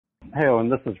Hey, Owen,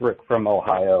 this is Rick from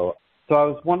Ohio. So I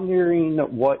was wondering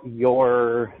what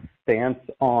your stance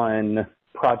on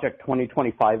Project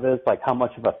 2025 is, like how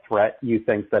much of a threat you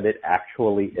think that it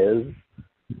actually is.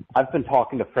 I've been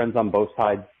talking to friends on both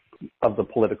sides of the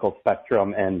political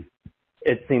spectrum, and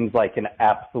it seems like an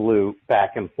absolute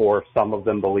back and forth. Some of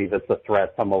them believe it's a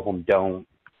threat, some of them don't.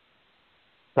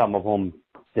 Some of them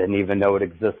didn't even know it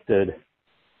existed.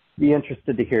 Be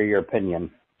interested to hear your opinion.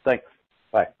 Thanks.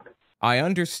 Bye. I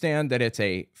understand that it's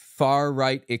a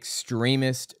far-right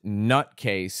extremist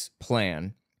nutcase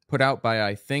plan put out by,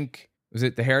 I think, was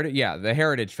it the Heritage? Yeah, the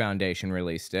Heritage Foundation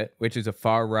released it, which is a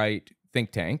far-right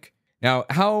think tank. Now,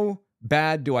 how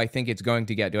bad do I think it's going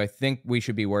to get? Do I think we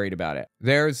should be worried about it?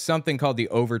 There's something called the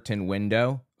Overton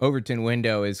window. Overton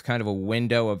window is kind of a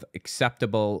window of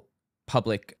acceptable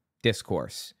public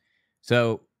discourse.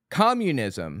 So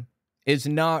communism is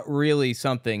not really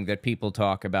something that people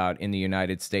talk about in the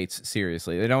United States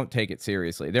seriously. They don't take it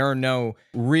seriously. There are no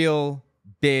real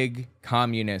big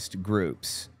communist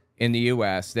groups in the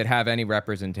US that have any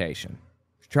representation.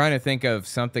 I'm trying to think of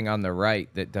something on the right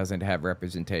that doesn't have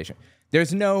representation.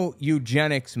 There's no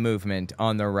eugenics movement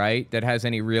on the right that has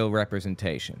any real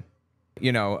representation.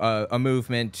 You know, a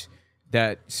movement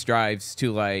that strives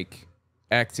to like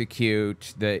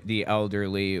execute the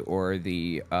elderly or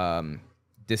the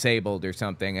disabled or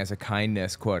something as a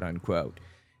kindness, quote unquote.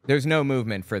 There's no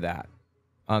movement for that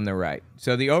on the right.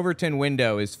 So the Overton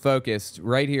window is focused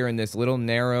right here in this little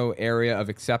narrow area of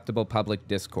acceptable public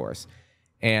discourse.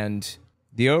 And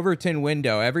the Overton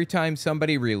window, every time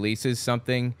somebody releases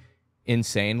something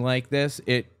insane like this,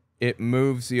 it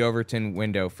moves the Overton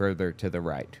window further to the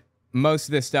right. Most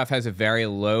of this stuff has a very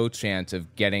low chance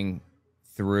of getting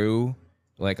through.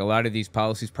 Like a lot of these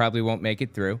policies probably won't make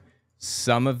it through.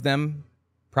 Some of them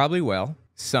probably will,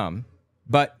 some.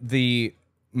 But the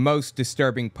most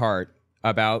disturbing part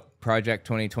about Project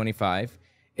 2025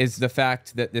 is the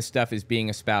fact that this stuff is being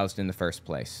espoused in the first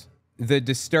place. The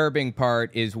disturbing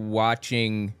part is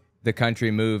watching the country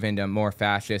move into a more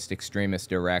fascist, extremist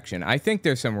direction. I think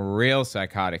there's some real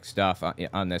psychotic stuff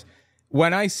on this.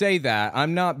 When I say that,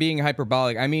 I'm not being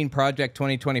hyperbolic. I mean, Project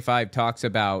 2025 talks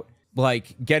about,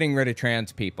 like, getting rid of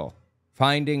trans people,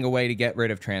 finding a way to get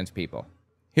rid of trans people.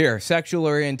 Here, sexual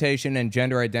orientation and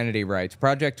gender identity rights.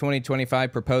 Project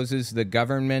 2025 proposes the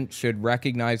government should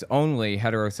recognize only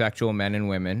heterosexual men and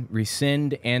women,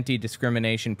 rescind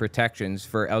anti-discrimination protections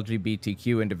for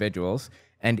LGBTQ individuals,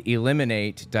 and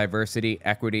eliminate diversity,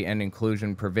 equity, and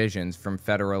inclusion provisions from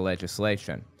federal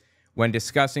legislation. When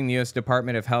discussing the U.S.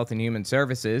 Department of Health and Human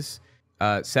Services,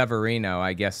 Severino,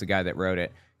 I guess the guy that wrote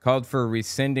it, called for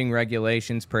rescinding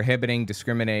regulations prohibiting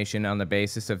discrimination on the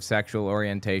basis of sexual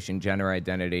orientation, gender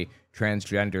identity,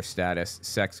 transgender status,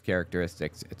 sex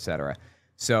characteristics, etc.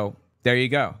 So there you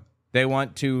go. They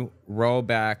want to roll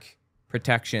back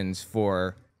protections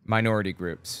for minority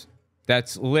groups.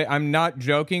 I'm not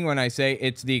joking when I say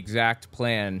it's the exact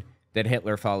plan that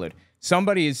Hitler followed.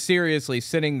 Somebody is seriously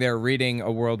sitting there reading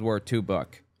a World War II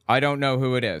book. I don't know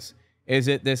who it is. Is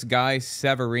it this guy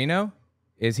Severino?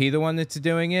 Is he the one that's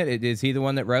doing it? Is he the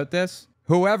one that wrote this?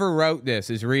 Whoever wrote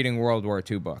this is reading World War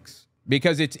II books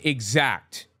because it's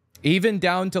exact. Even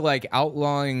down to like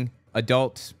outlawing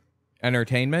adult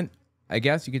entertainment, I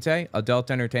guess you could say, adult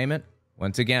entertainment.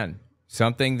 Once again,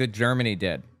 something that Germany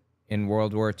did in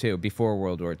World War II, before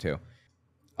World War II.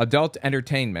 Adult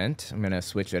entertainment, I'm going to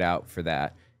switch it out for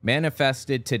that,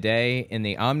 manifested today in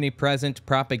the omnipresent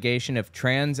propagation of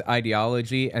trans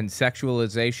ideology and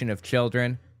sexualization of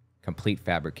children. Complete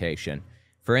fabrication.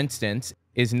 For instance,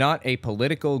 is not a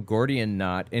political Gordian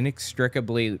knot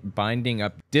inextricably binding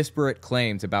up disparate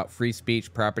claims about free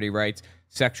speech, property rights,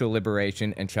 sexual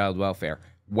liberation, and child welfare.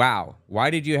 Wow. Why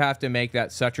did you have to make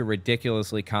that such a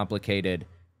ridiculously complicated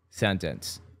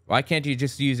sentence? Why can't you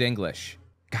just use English?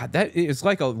 God, that is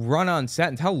like a run-on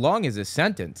sentence. How long is a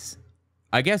sentence?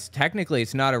 I guess technically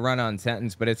it's not a run-on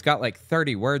sentence, but it's got like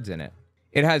 30 words in it.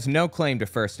 It has no claim to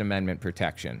First Amendment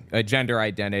protection, a gender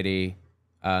identity,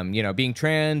 being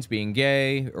trans, being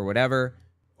gay, or whatever,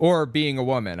 or being a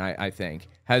woman, I think,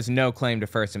 has no claim to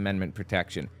First Amendment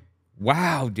protection.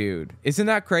 Wow, dude. Isn't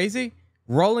that crazy?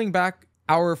 Rolling back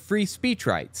our free speech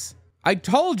rights. I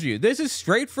told you, this is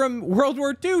straight from World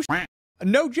War II.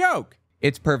 No joke.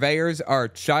 Its purveyors are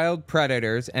child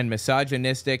predators and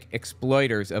misogynistic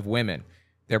exploiters of women.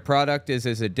 Their product is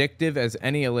as addictive as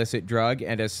any illicit drug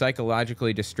and as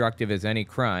psychologically destructive as any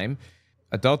crime.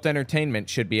 Adult entertainment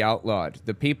should be outlawed.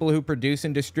 The people who produce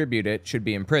and distribute it should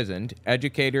be imprisoned.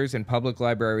 Educators and public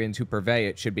librarians who purvey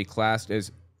it should be classed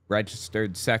as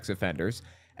registered sex offenders.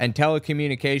 And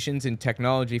telecommunications and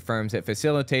technology firms that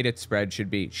facilitate its spread should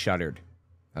be shuttered.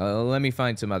 Let me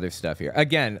find some other stuff here.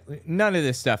 Again, none of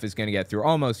this stuff is going to get through.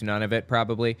 Almost none of it,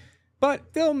 probably.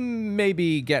 But they'll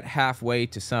maybe get halfway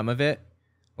to some of it.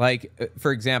 Like,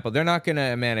 for example, they're not going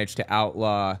to manage to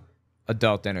outlaw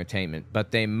adult entertainment,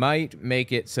 but they might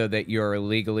make it so that you're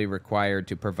legally required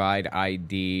to provide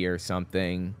ID or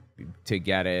something to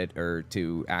get it or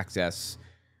to access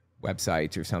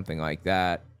websites or something like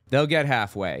that. They'll get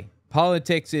halfway.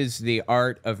 Politics is the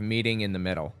art of meeting in the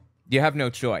middle. You have no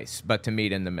choice but to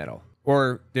meet in the middle,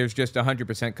 or there's just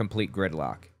 100% complete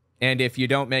gridlock. And if you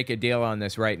don't make a deal on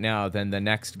this right now, then the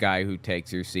next guy who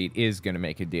takes your seat is going to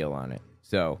make a deal on it.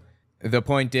 So the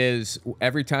point is,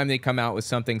 every time they come out with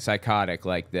something psychotic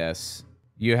like this,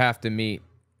 you have to meet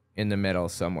in the middle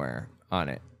somewhere on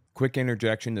it. Quick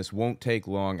interjection, this won't take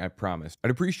long, I promise. I'd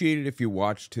appreciate it if you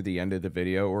watched to the end of the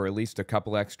video, or at least a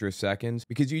couple extra seconds,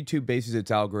 because YouTube bases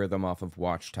its algorithm off of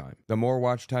watch time. The more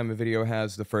watch time a video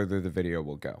has, the further the video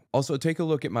will go. Also, take a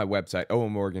look at my website,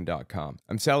 owenmorgan.com.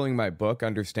 I'm selling my book,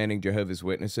 Understanding Jehovah's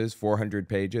Witnesses, 400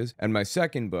 pages, and my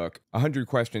second book, 100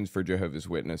 Questions for Jehovah's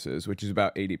Witnesses, which is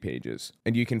about 80 pages.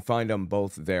 And you can find them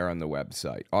both there on the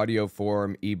website. Audio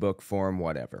form, ebook form,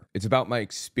 whatever. It's about my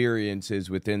experiences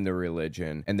within the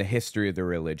religion and the history of the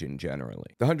religion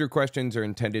generally. The 100 questions are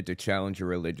intended to challenge a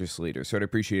religious leader, so I'd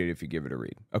appreciate it if you give it a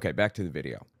read. Okay, back to the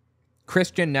video.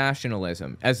 Christian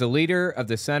nationalism. As the leader of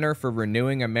the Center for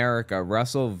Renewing America,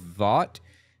 Russell Vought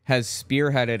has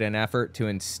spearheaded an effort to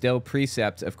instill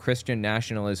precepts of Christian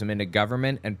nationalism into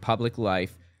government and public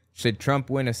life should Trump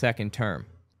win a second term.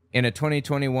 In a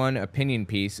 2021 opinion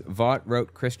piece, Vought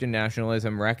wrote Christian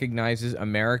nationalism recognizes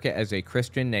America as a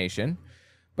Christian nation,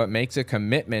 but makes a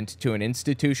commitment to an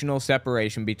institutional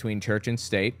separation between church and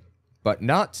state, but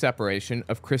not separation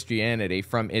of Christianity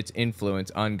from its influence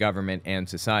on government and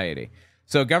society.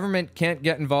 So government can't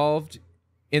get involved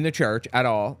in the church at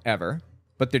all, ever,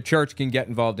 but the church can get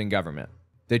involved in government.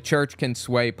 The church can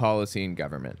sway policy in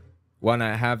government. Want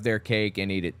to have their cake and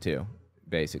eat it too,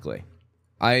 basically.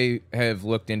 I have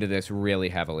looked into this really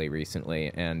heavily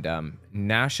recently, and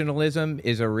nationalism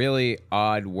is a really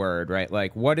odd word, right?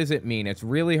 Like, what does it mean? It's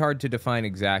really hard to define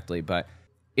exactly, but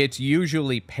it's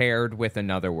usually paired with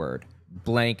another word.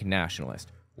 Blank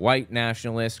nationalist. White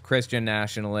nationalist, Christian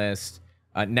nationalist,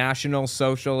 national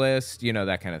socialist, you know,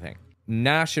 that kind of thing.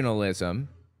 Nationalism,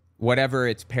 whatever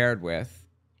it's paired with,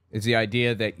 is the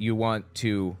idea that you want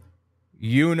to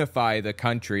unify the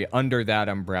country under that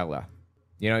umbrella.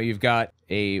 You know, you've got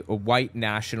a white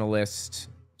nationalist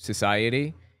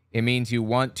society. It means you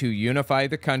want to unify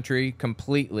the country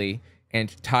completely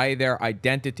and tie their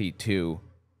identity to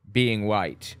being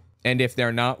white. And if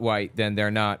they're not white, then they're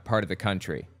not part of the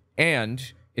country.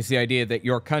 And it's the idea that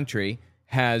your country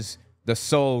has the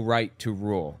sole right to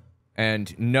rule,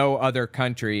 and no other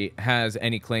country has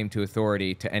any claim to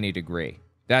authority to any degree.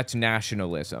 That's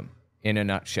nationalism in a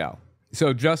nutshell.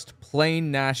 So just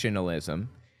plain nationalism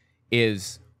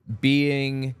is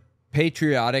being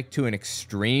patriotic to an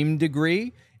extreme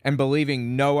degree and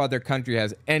believing no other country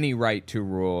has any right to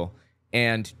rule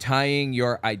and tying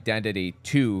your identity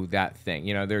to that thing.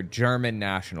 You know, there are German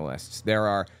nationalists. There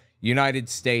are United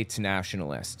States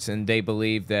nationalists, and they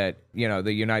believe that, you know,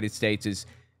 the United States is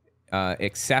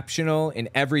exceptional in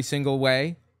every single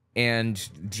way, and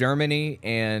Germany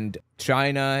and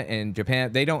China and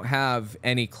Japan, they don't have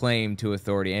any claim to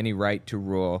authority, any right to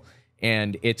rule.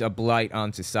 And it's a blight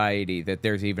on society that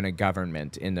there's even a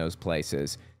government in those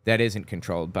places that isn't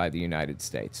controlled by the United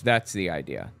States. That's the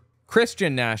idea.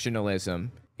 Christian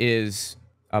nationalism is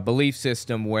a belief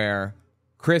system where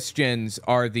Christians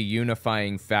are the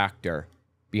unifying factor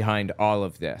behind all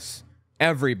of this.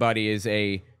 Everybody is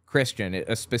a Christian,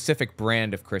 a specific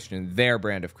brand of Christian, their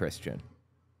brand of Christian.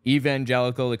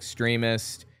 Evangelical,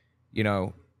 extremist, you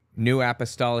know, New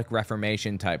Apostolic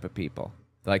Reformation type of people.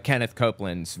 Like Kenneth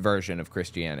Copeland's version of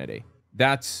Christianity.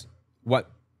 That's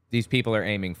what these people are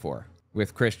aiming for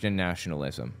with Christian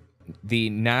nationalism.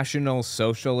 The National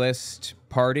Socialist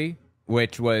Party,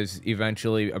 which was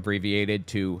eventually abbreviated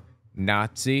to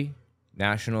Nazi,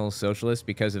 National Socialist,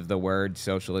 because of the word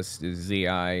socialist is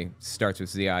ZI, starts with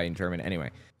ZI in German.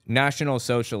 Anyway, National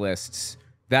Socialists,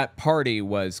 that party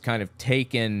was kind of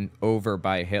taken over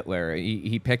by Hitler.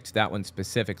 He picked that one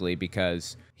specifically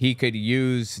because he could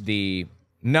use the...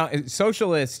 No,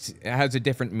 socialist has a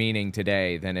different meaning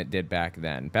today than it did back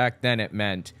then. Back then it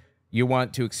meant you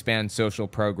want to expand social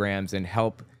programs and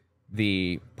help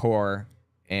the poor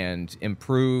and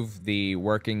improve the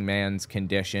working man's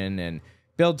condition and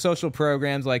build social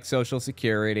programs like Social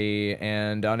Security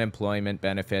and unemployment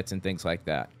benefits and things like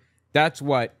that. That's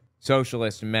what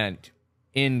socialist meant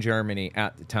in Germany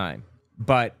at the time.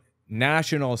 But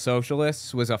National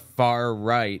Socialists was a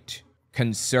far-right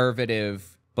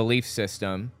conservative belief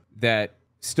system that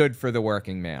stood for the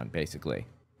working man, basically.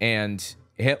 And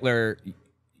Hitler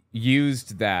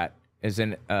used that as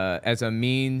a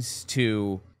means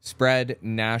to spread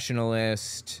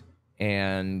nationalist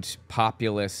and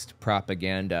populist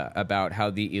propaganda about how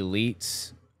the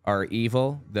elites are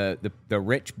evil, the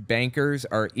rich bankers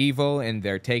are evil and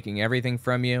they're taking everything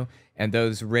from you, and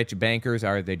those rich bankers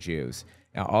are the Jews.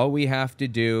 Now, all we have to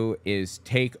do is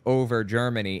take over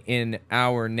Germany in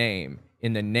our name,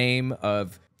 in the name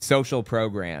of social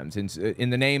programs, in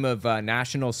the name of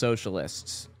National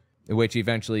Socialists, which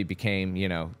eventually became,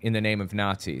 in the name of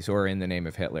Nazis or in the name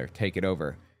of Hitler, take it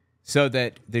over, so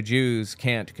that the Jews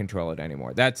can't control it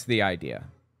anymore. That's the idea.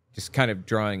 Just kind of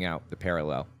drawing out the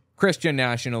parallel. Christian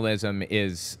nationalism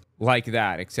is like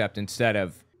that, except instead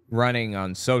of running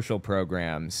on social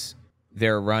programs,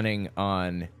 they're running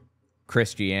on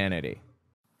Christianity.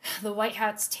 The White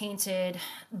Hats tainted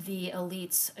the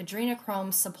elites'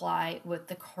 adrenochrome supply with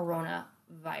the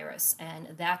coronavirus,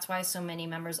 and that's why so many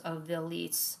members of the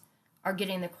elites are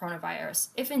getting the coronavirus,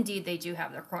 if indeed they do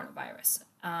have the coronavirus.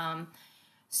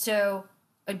 So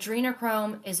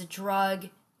adrenochrome is a drug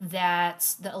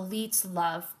that the elites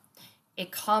love.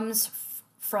 It comes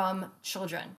from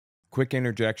children. Quick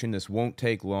interjection. This won't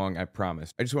take long, I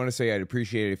promise. I just want to say I'd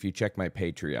appreciate it if you check my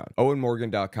Patreon.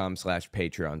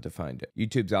 OwenMorgan.com/Patreon to find it.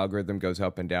 YouTube's algorithm goes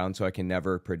up and down, so I can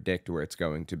never predict where it's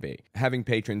going to be. Having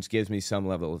patrons gives me some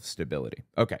level of stability.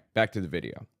 Okay, back to the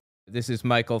video. This is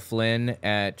Michael Flynn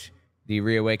at the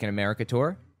Reawaken America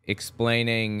tour,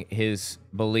 explaining his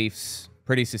beliefs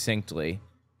pretty succinctly,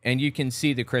 and you can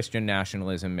see the Christian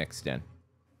nationalism mixed in.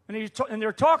 And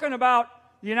they're talking about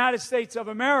the United States of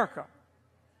America.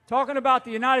 Talking about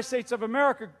the United States of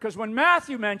America, because when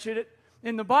Matthew mentioned it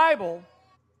in the Bible...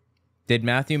 Did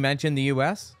Matthew mention the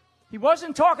U.S.? He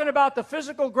wasn't talking about the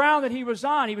physical ground that he was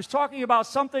on. He was talking about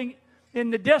something in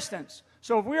the distance.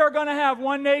 So if we are going to have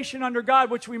one nation under God,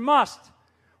 which we must,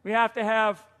 we have to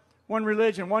have one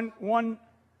religion, one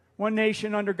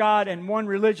nation under God and one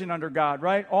religion under God,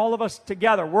 right? All of us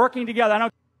together, working together.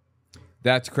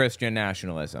 That's Christian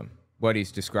nationalism, what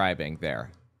he's describing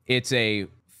there. It's a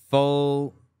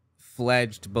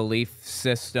full-fledged belief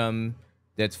system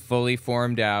that's fully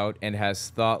formed out and has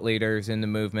thought leaders in the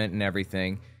movement and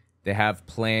everything. They have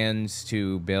plans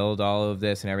to build all of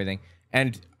this and everything.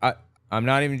 And I'm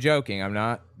not even joking. I'm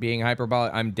not being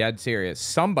hyperbolic. I'm dead serious.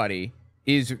 Somebody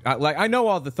is, I know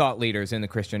all the thought leaders in the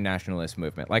Christian nationalist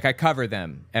movement. I cover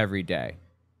them every day.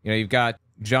 You've got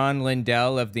John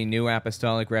Lindell of the New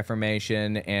Apostolic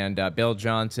Reformation and Bill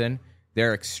Johnson.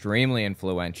 They're extremely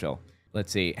influential.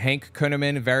 Let's see. Hank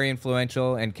Kunneman, very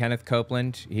influential, and Kenneth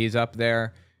Copeland, he's up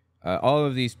there. All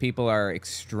of these people are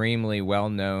extremely well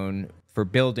known for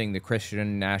building the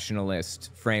Christian nationalist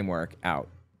framework out.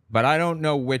 But I don't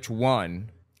know which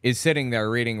one is sitting there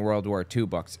reading World War II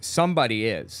books. Somebody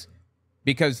is.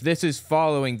 Because this is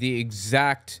following the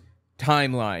exact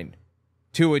timeline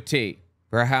to a T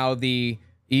for how the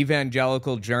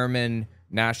evangelical German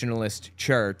nationalist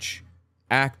church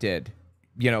acted,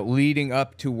 leading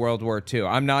up to World War II.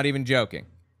 I'm not even joking.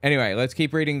 Anyway, let's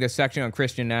keep reading this section on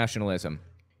Christian nationalism.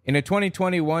 In a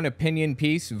 2021 opinion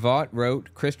piece, Vaught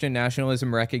wrote, Christian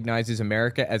nationalism recognizes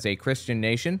America as a Christian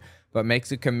nation, but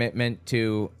makes a commitment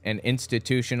to an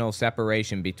institutional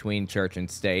separation between church and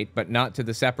state, but not to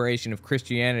the separation of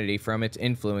Christianity from its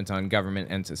influence on government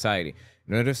and society.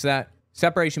 Notice that?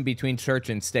 Separation between church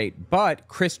and state, but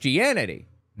Christianity,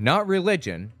 not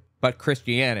religion, but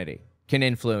Christianity, can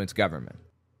influence government.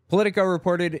 Politico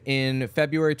reported in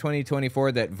February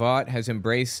 2024 that Vaught has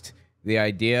embraced the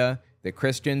idea that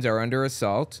Christians are under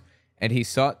assault, and he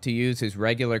sought to use his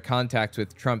regular contacts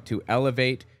with Trump to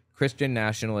elevate Christian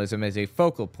nationalism as a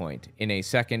focal point in a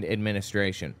second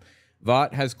administration.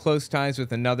 Vaught has close ties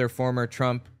with another former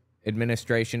Trump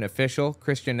administration official,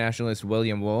 Christian nationalist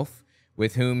William Wolf,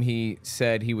 with whom he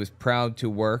said he was proud to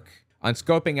work on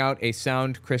scoping out a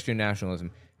sound Christian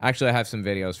nationalism. Actually, I have some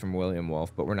videos from William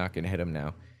Wolf, but we're not going to hit him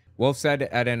now. Wolf said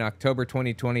at an October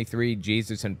 2023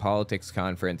 Jesus and Politics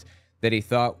conference that he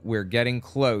thought we're getting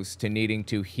close to needing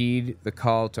to heed the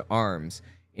call to arms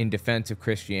in defense of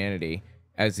Christianity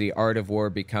as the art of war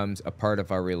becomes a part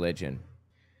of our religion.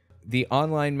 The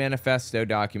online manifesto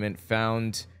document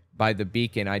found by The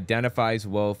Beacon identifies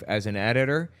Wolf as an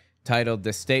editor titled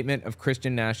The Statement of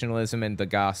Christian Nationalism and the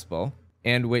Gospel,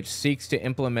 and which seeks to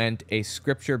implement a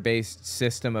scripture-based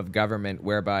system of government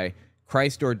whereby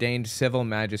Christ-ordained civil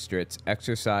magistrates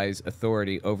exercise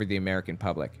authority over the American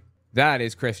public. That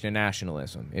is Christian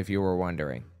nationalism, if you were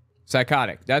wondering.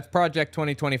 Psychotic. That's Project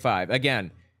 2025.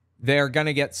 Again, they're going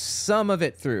to get some of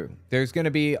it through. There's going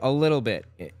to be a little bit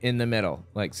in the middle.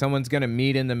 Like someone's going to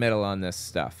meet in the middle on this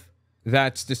stuff.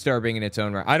 That's disturbing in its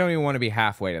own right. I don't even want to be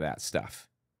halfway to that stuff.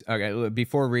 Okay,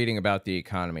 before reading about the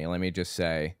economy, let me just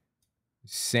say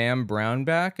Sam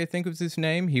Brownback, I think was his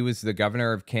name. He was the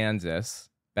governor of Kansas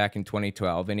back in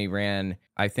 2012, and he ran,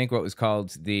 I think, what was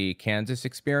called the Kansas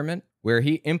experiment, where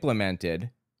he implemented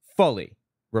fully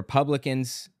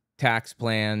Republicans' tax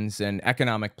plans and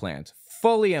economic plans,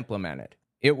 fully implemented.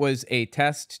 It was a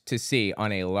test to see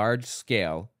on a large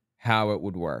scale how it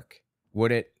would work.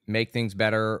 Would it make things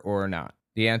better or not?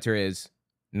 The answer is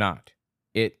not.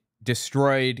 It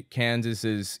destroyed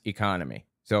Kansas's economy.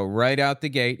 So right out the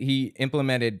gate, he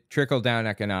implemented trickle-down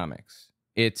economics.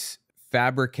 It's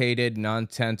fabricated,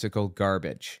 nonsensical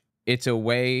garbage. It's a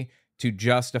way to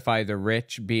justify the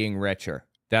rich being richer.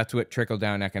 That's what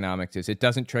trickle-down economics is. It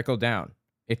doesn't trickle down.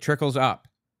 It trickles up.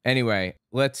 Anyway,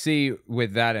 let's see,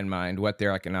 with that in mind, what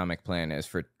their economic plan is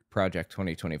for Project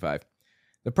 2025.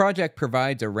 The project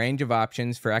provides a range of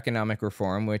options for economic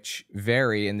reform, which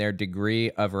vary in their degree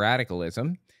of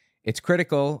radicalism. It's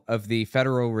critical of the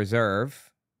Federal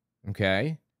Reserve,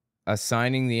 okay,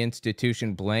 assigning the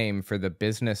institution blame for the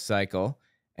business cycle,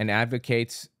 and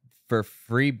advocates for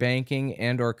free banking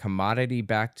and or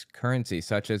commodity-backed currency,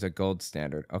 such as a gold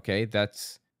standard. Okay,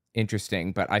 that's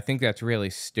interesting, but I think that's really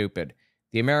stupid.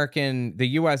 The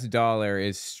US dollar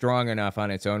is strong enough on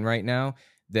its own right now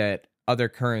that other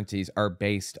currencies are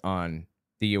based on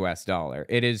the US dollar.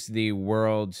 It is the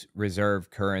world's reserve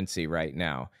currency right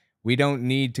now. We don't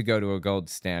need to go to a gold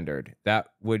standard. That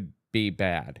would be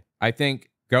bad. I think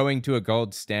going to a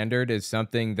gold standard is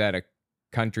something that a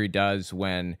country does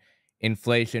when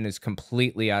inflation is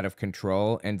completely out of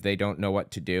control and they don't know what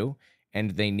to do,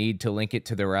 and they need to link it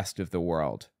to the rest of the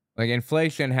world. Like,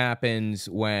 inflation happens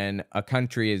when a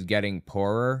country is getting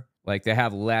poorer, like they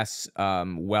have less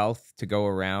wealth to go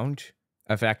around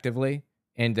effectively,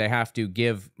 and they have to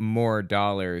give more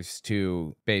dollars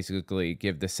to basically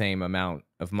give the same amount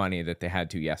of money that they had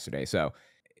to yesterday. So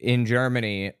in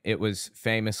Germany, it was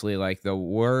famously like the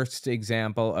worst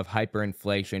example of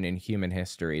hyperinflation in human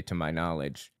history, to my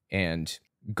knowledge. And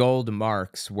gold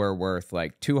marks were worth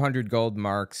like 200 gold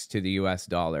marks to the US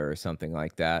dollar or something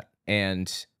like that.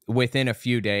 And within a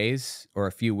few days or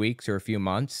a few weeks or a few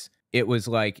months, it was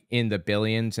like in the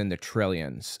billions and the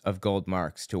trillions of gold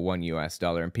marks to one US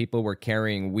dollar. And people were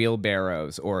carrying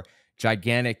wheelbarrows or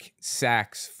gigantic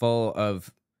sacks full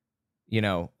of, you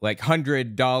know, like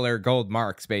 $100 gold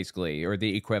marks, basically, or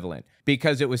the equivalent,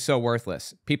 because it was so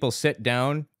worthless. People sit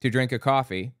down to drink a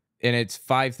coffee, and it's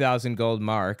 5,000 gold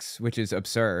marks, which is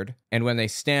absurd. And when they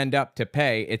stand up to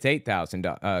pay, it's 8,000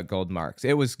 gold marks.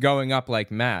 It was going up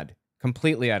like mad,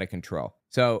 completely out of control.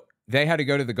 So they had to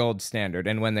go to the gold standard.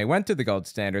 And when they went to the gold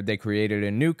standard, they created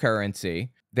a new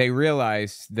currency. They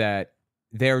realized that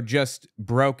they're just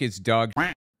broke as dog.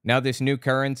 Now this new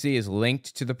currency is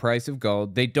linked to the price of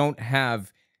gold. They don't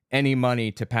have any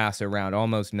money to pass around,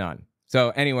 almost none.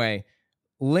 So anyway,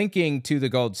 linking to the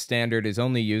gold standard is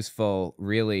only useful,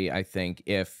 really, I think,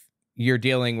 if you're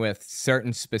dealing with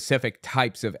certain specific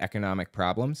types of economic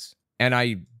problems.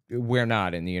 And we're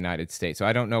not in the United States, so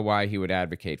I don't know why he would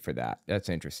advocate for that. That's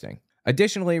interesting.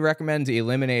 Additionally, recommends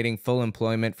eliminating full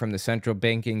employment from the central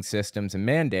banking system's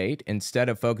mandate instead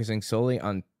of focusing solely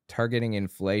on targeting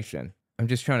inflation. I'm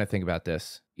just trying to think about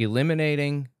this.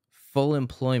 Eliminating full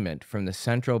employment from the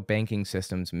central banking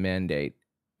system's mandate,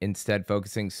 instead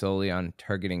focusing solely on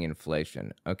targeting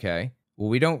inflation. Okay. Well,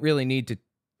 we don't really need to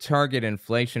target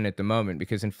inflation at the moment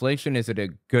because inflation is at a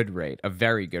good rate, a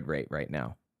very good rate right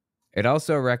now. It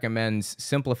also recommends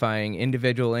simplifying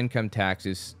individual income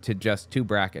taxes to just two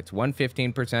brackets, one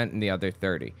 15% and the other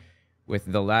 30%, with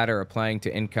the latter applying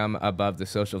to income above the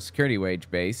Social Security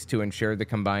wage base to ensure the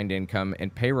combined income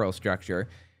and payroll structure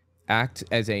act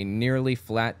as a nearly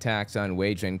flat tax on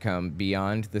wage income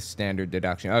beyond the standard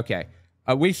deduction. Okay,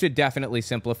 we should definitely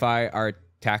simplify our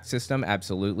tax system,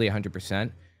 absolutely,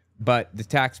 100%, but the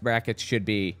tax brackets should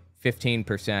be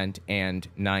 15% and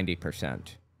 90%,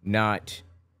 not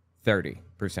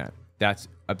 30%. That's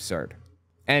absurd.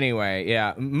 Anyway,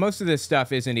 yeah, most of this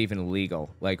stuff isn't even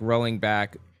legal. Like rolling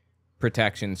back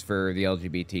protections for the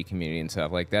LGBT community and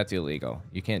stuff, like that's illegal.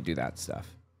 You can't do that stuff.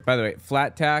 By the way,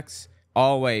 flat tax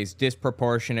always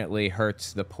disproportionately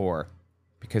hurts the poor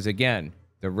because, again,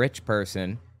 the rich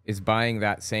person is buying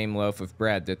that same loaf of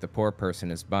bread that the poor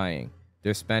person is buying.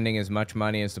 They're spending as much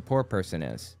money as the poor person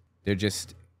is. They're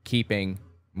just keeping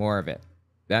more of it.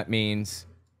 That means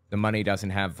the money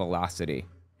doesn't have velocity.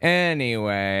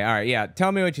 Anyway, all right, yeah,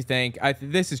 tell me what you think.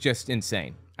 This is just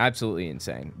insane. Absolutely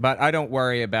insane. But I don't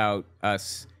worry about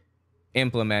us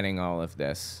implementing all of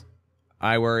this.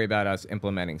 I worry about us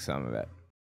implementing some of it.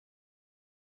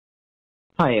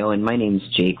 Hi, Owen. My name's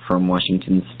Jake from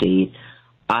Washington State.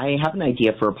 I have an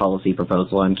idea for a policy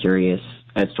proposal. I'm curious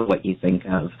as to what you think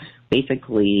of.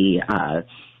 Basically,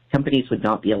 companies would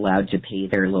not be allowed to pay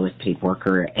their lowest paid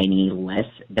worker any less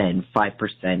than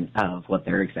 5% of what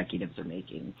their executives are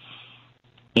making.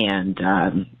 And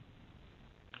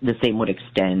the same would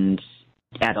extend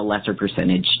at a lesser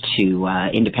percentage to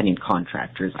independent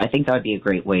contractors. I think that would be a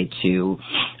great way to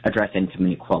address income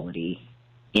inequality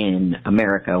in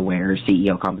America, where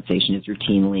CEO compensation is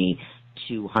routinely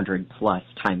 200 plus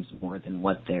times more than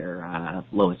what their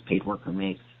lowest paid worker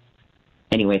makes.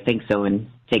 Anyway, thanks, Owen.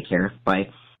 Take care. Bye.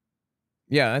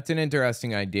 Yeah, that's an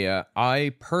interesting idea.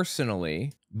 I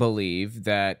personally believe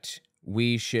that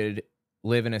we should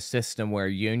live in a system where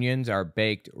unions are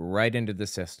baked right into the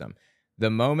system. The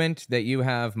moment that you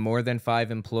have more than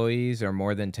 5 employees or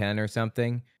more than 10 or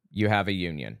something, you have a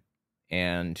union.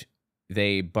 And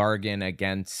they bargain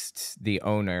against the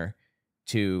owner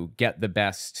to get the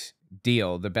best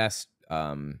deal, the best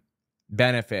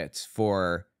benefits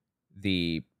for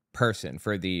the person,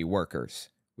 for the workers.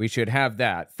 We should have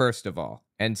that, first of all.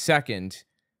 And second,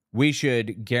 we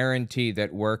should guarantee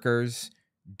that workers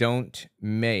don't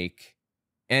make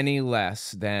any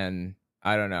less than,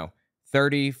 I don't know,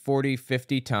 30, 40,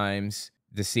 50 times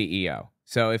the CEO.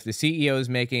 So if the CEO is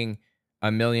making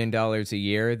 $1 million a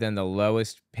year, then the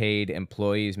lowest paid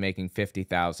employee is making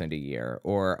 $50,000 a year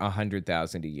or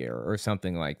 $100,000 a year or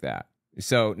something like that.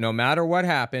 So no matter what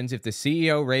happens, if the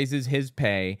CEO raises his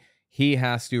pay, he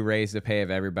has to raise the pay of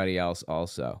everybody else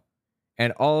also.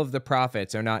 And all of the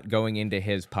profits are not going into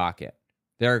his pocket.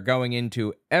 They're going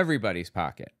into everybody's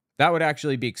pocket. That would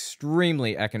actually be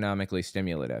extremely economically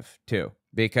stimulative too,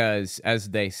 because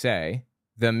as they say,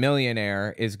 the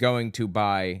millionaire is going to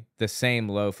buy the same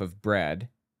loaf of bread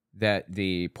that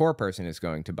the poor person is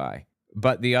going to buy.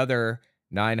 But the other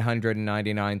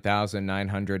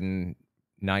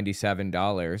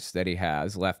 $999,997 that he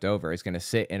has left over is going to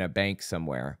sit in a bank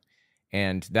somewhere.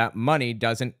 And that money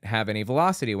doesn't have any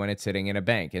velocity when it's sitting in a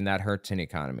bank, and that hurts an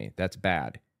economy. That's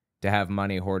bad to have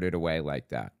money hoarded away like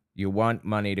that. You want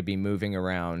money to be moving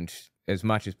around as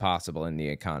much as possible in the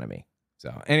economy.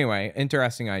 So anyway,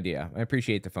 interesting idea. I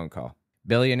appreciate the phone call.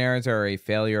 Billionaires are a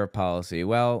failure of policy.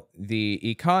 Well, the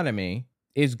economy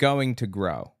is going to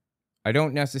grow. I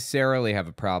don't necessarily have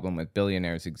a problem with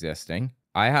billionaires existing.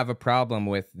 I have a problem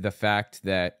with the fact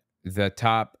that the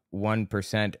top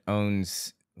 1%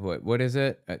 owns, what is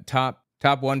it? Top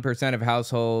 1% of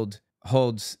household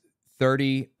holds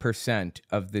 30%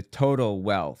 of the total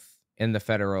wealth in the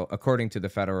federal, according to the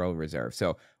Federal Reserve.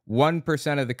 So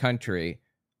 1% of the country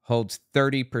holds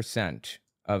 30%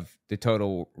 of the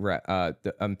total,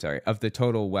 of the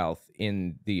total wealth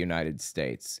in the United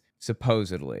States,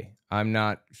 supposedly. I'm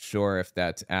not sure if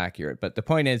that's accurate, but the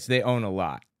point is they own a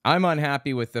lot. I'm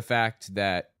unhappy with the fact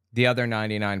that the other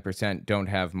 99% don't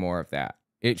have more of that.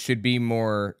 It should be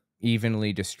more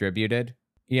evenly distributed.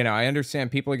 You know, I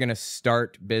understand people are going to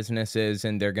start businesses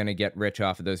and they're going to get rich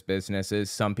off of those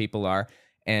businesses. Some people are,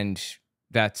 and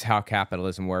that's how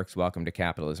capitalism works. Welcome to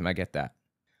capitalism. I get that.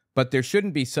 But there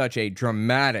shouldn't be such a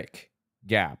dramatic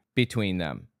gap between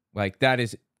them. Like, that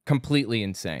is completely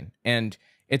insane. And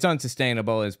it's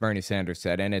unsustainable, as Bernie Sanders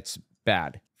said, and it's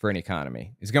bad for an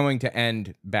economy. It's going to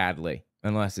end badly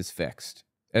unless it's fixed.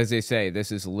 As they say,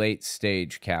 this is late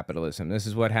stage capitalism. This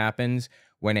is what happens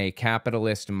when a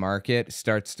capitalist market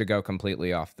starts to go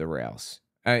completely off the rails.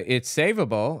 It's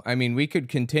savable. I mean, we could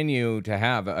continue to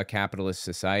have a capitalist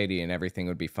society and everything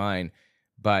would be fine,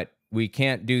 but we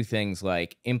can't do things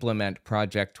like implement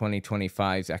Project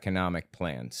 2025's economic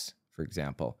plans, for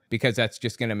example, because that's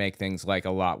just going to make things like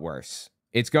a lot worse.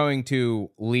 It's going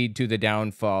to lead to the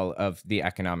downfall of the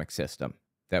economic system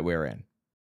that we're in.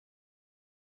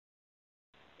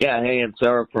 Yeah, hey, it's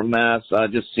Eric from Mass. I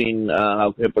just seen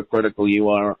how hypocritical you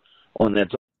are on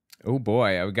that. Oh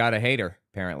boy, I got a hater,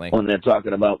 apparently. When they're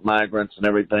talking about migrants and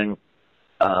everything,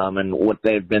 and what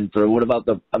they've been through. What about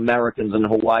the Americans in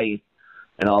Hawaii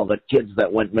and all the kids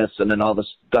that went missing and all the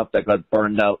stuff that got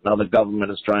burned out? Now the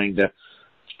government is trying to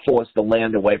force the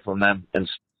land away from them. And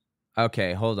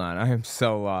okay, hold on. I am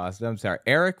so lost. I'm sorry.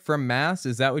 Eric from Mass?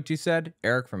 Is that what you said?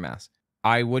 Eric from Mass.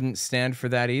 I wouldn't stand for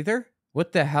that either.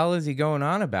 What the hell is he going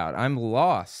on about? I'm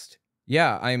lost.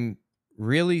 Yeah, I'm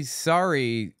really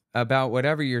sorry about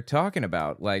whatever you're talking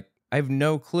about. Like, I have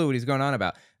no clue what he's going on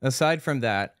about. Aside from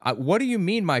that, what do you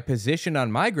mean my position on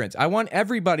migrants? I want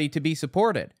everybody to be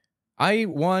supported. I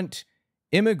want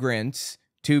immigrants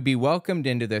to be welcomed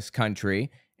into this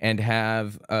country and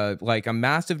have like a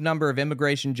massive number of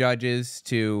immigration judges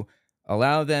to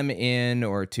allow them in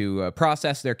or to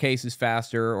process their cases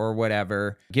faster or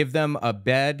whatever. Give them a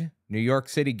bed. New York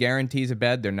City guarantees a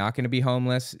bed. They're not going to be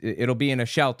homeless. It'll be in a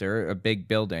shelter, a big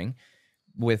building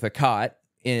with a cot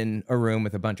in a room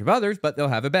with a bunch of others, but they'll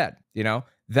have a bed. You know,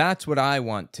 that's what I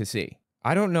want to see.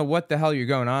 I don't know what the hell you're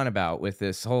going on about with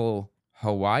this whole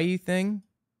Hawaii thing.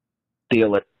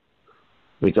 Steal it.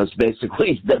 Because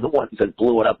basically they're the ones that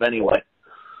blew it up anyway.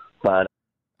 But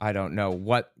I don't know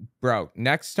what, bro.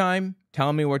 Next time,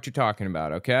 tell me what you're talking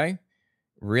about, okay?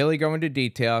 Really go into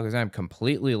detail because I'm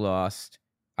completely lost.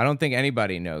 I don't think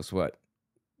anybody knows what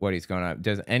he's going on.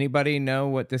 Does anybody know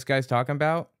what this guy's talking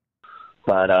about?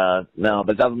 But no,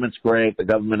 the government's great. The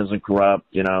government isn't corrupt.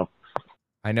 You know.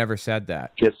 I never said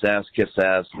that. Kiss ass, kiss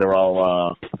ass. They're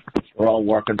all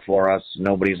working for us.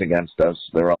 Nobody's against us.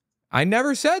 They're all. I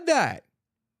never said that.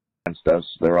 Against us.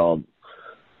 They're all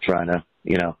trying to,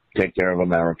 you know, take care of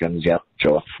Americans. Yeah,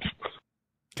 sure.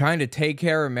 Trying to take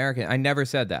care of Americans. I never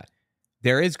said that.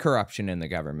 There is corruption in the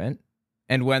government.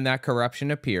 And when that corruption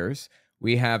appears,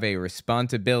 we have a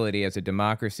responsibility as a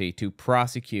democracy to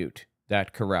prosecute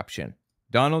that corruption.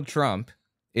 Donald Trump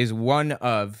is one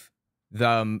of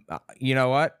the, you know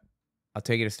what? I'll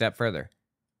take it a step further.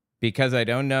 Because I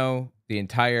don't know the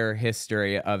entire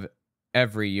history of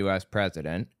every U.S.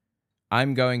 president,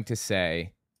 I'm going to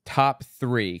say top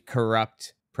 3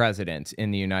 corrupt presidents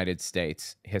in the United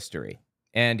States history.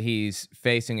 And he's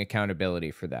facing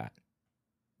accountability for that.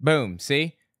 Boom.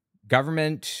 See?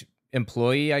 Government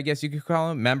employee, I guess you could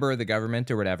call him, member of the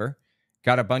government or whatever.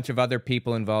 Got a bunch of other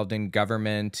people involved in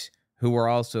government who were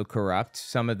also corrupt.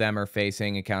 Some of them are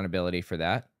facing accountability for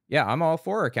that. Yeah, I'm all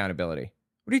for accountability.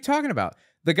 What are you talking about?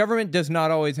 The government does not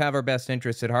always have our best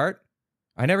interests at heart.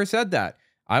 I never said that.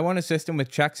 I want a system with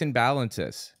checks and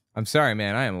balances. I'm sorry,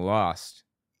 man. I am lost.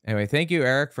 Anyway, thank you,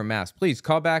 Eric from Mass. Please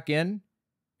call back in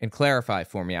and clarify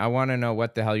for me. I want to know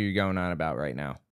what the hell you're going on about right now.